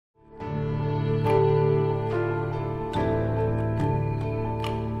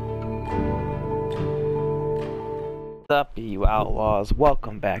Up, you outlaws?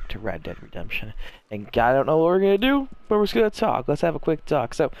 Welcome back to Red Dead Redemption. And I don't know what we're gonna do, but we're just gonna talk. Let's have a quick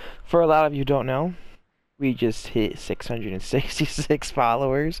talk. So, for a lot of you who don't know, we just hit 666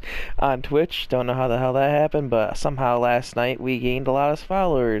 followers on Twitch. Don't know how the hell that happened, but somehow last night we gained a lot of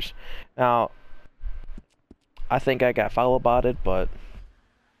followers. Now, I think I got follow botted, but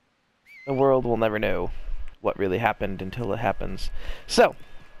the world will never know what really happened until it happens. So,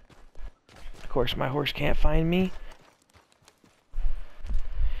 of course, my horse can't find me.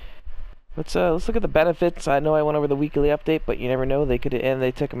 Let's look at the benefits. I know I went over the weekly update, but you never know, they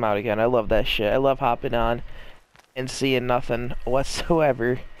took them out again. I love that shit. I love hopping on and seeing nothing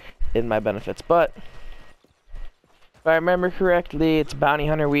whatsoever in my benefits. But if I remember correctly, it's Bounty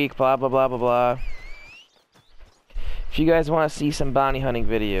Hunter Week, blah blah blah blah blah. If you guys want to see some bounty hunting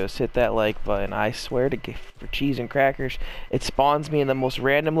videos, hit that like button. I swear to God, for cheese and crackers, it spawns me in the most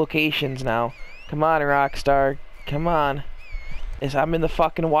random locations now. Come on, Rockstar. Come on. I'm in the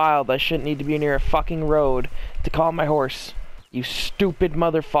fucking wild. I shouldn't need to be near a fucking road to call my horse. You stupid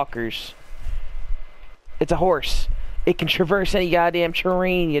motherfuckers. It's a horse. It can traverse any goddamn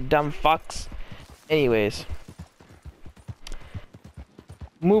terrain, you dumb fucks. Anyways.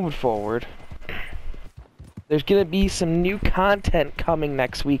 Moving forward. There's gonna be some new content coming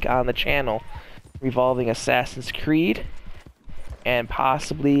next week on the channel revolving Assassin's Creed and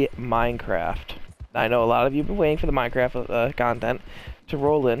possibly Minecraft. I know a lot of you have been waiting for the Minecraft content to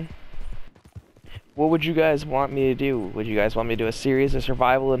roll in. What would you guys want me to do? Would you guys want me to do a series of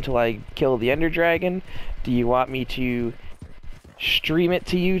survival until I kill the Ender Dragon? Do you want me to stream it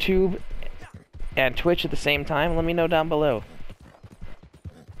to YouTube and Twitch at the same time? Let me know down below.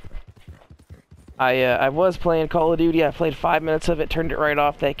 I was playing Call of Duty. I played 5 minutes of it, turned it right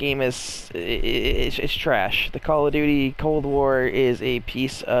off. That game is it's trash. The Call of Duty Cold War is a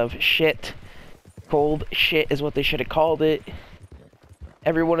piece of shit. Cold shit is what they should have called it.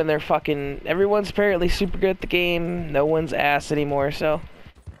 Everyone's apparently super good at the game. No one's ass anymore, so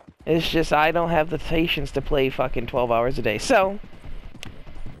it's just I don't have the patience to play fucking 12 hours a day. So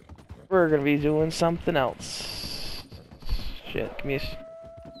we're gonna be doing something else. Shit, give me a...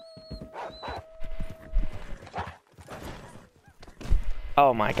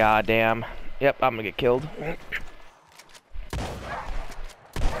 Oh my god, damn. Yep, I'm gonna get killed.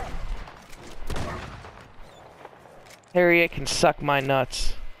 Harriet can suck my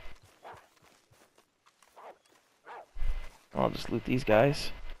nuts. I'll just loot these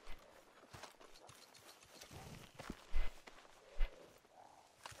guys.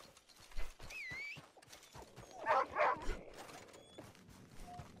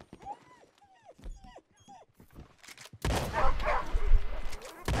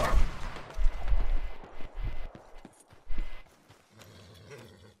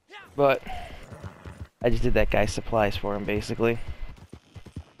 But I just did that guy's supplies for him, basically.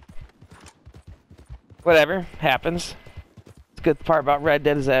 Whatever, happens. The good part about Red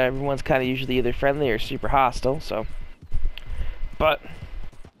Dead is that everyone's kind of usually either friendly or super hostile, so... But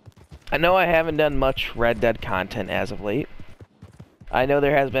I know I haven't done much Red Dead content as of late. I know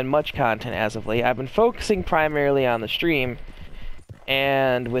there has been much content as of late. I've been focusing primarily on the stream,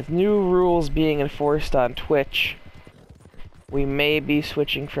 and with new rules being enforced on Twitch, we may be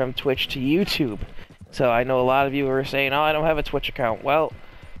switching from Twitch to YouTube. So I know a lot of you were saying, oh, I don't have a Twitch account. Well,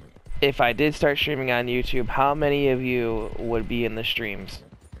 if I did start streaming on YouTube, how many of you would be in the streams?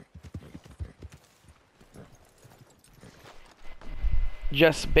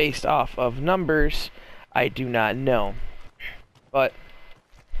 Just based off of numbers, I do not know. But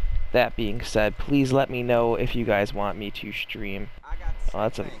that being said, please let me know if you guys want me to stream. Oh,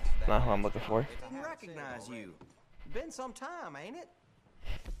 that's not who I'm looking for. Didn't recognize you. Been some time, ain't it?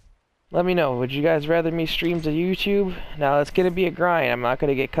 Let me know, would you guys rather me stream to YouTube? Now, it's gonna be a grind. I'm not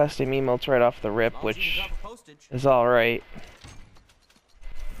gonna get custom emotes right off the rip, which is alright.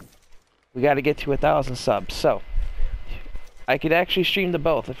 We gotta get to 1,000 subs, so I could actually stream to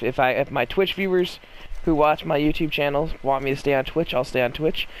both. If my Twitch viewers who watch my YouTube channel want me to stay on Twitch, I'll stay on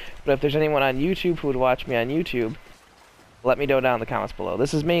Twitch. But if there's anyone on YouTube who would watch me on YouTube, let me know down in the comments below.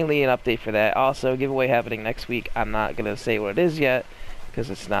 This is mainly an update for that. Also, giveaway happening next week. I'm not gonna say what it is yet,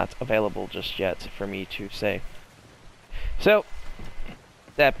 because it's not available just yet for me to say. So,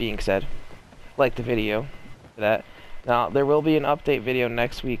 that being said, like the video for that. Now, there will be an update video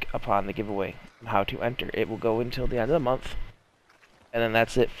next week upon the giveaway, how to enter. It will go until the end of the month, and then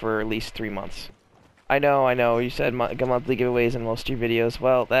that's it for at least 3 months. I know, you said monthly giveaways in most of your videos.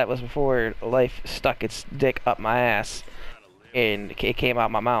 Well, that was before life stuck its dick up my ass, and it came out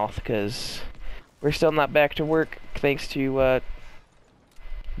my mouth, because we're still not back to work, thanks to,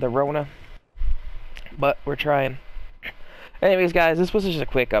 the Rona. But we're trying. Anyways, guys, this was just a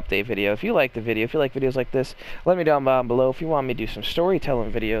quick update video. If you like the video, if you like videos like this, let me know down below. If you want me to do some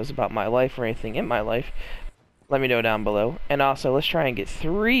storytelling videos about my life or anything in my life, let me know down below. And also, let's try and get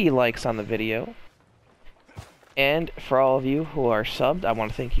 3 likes on the video. And for all of you who are subbed, I want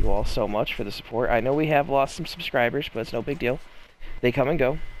to thank you all so much for the support. I know we have lost some subscribers, but it's no big deal. They come and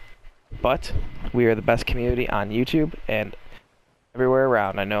go. But we are the best community on YouTube and everywhere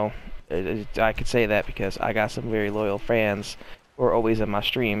around. I know I could say that because I got some very loyal fans who are always in my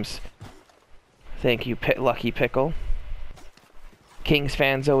streams. Thank you, Lucky Pickle. Kings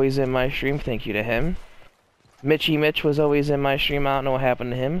fan's always in my stream. Thank you to him. Mitchy Mitch was always in my stream. I don't know what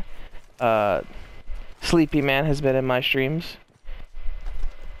happened to him. Sleepy Man has been in my streams.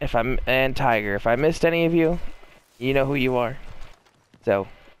 And Tiger. If I missed any of you, you know who you are. So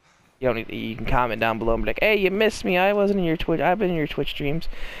you can comment down below and be like, hey, you missed me. I wasn't in your Twitch. I've been in your Twitch streams.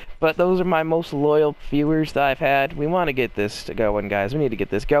 But those are my most loyal viewers that I've had. We want to get this going, guys. We need to get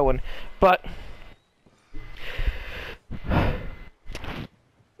this going. But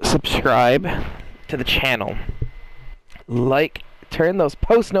subscribe to the channel. Like, turn those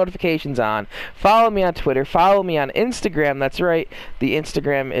post notifications on. Follow me on Twitter. Follow me on Instagram. That's right. The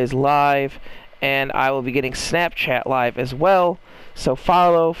Instagram is live. And I will be getting Snapchat live as well. So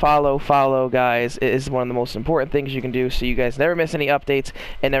follow, guys. It is one of the most important things you can do so you guys never miss any updates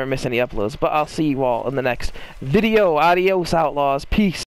and never miss any uploads. But I'll see you all in the next video. Adios, Outlaws. Peace.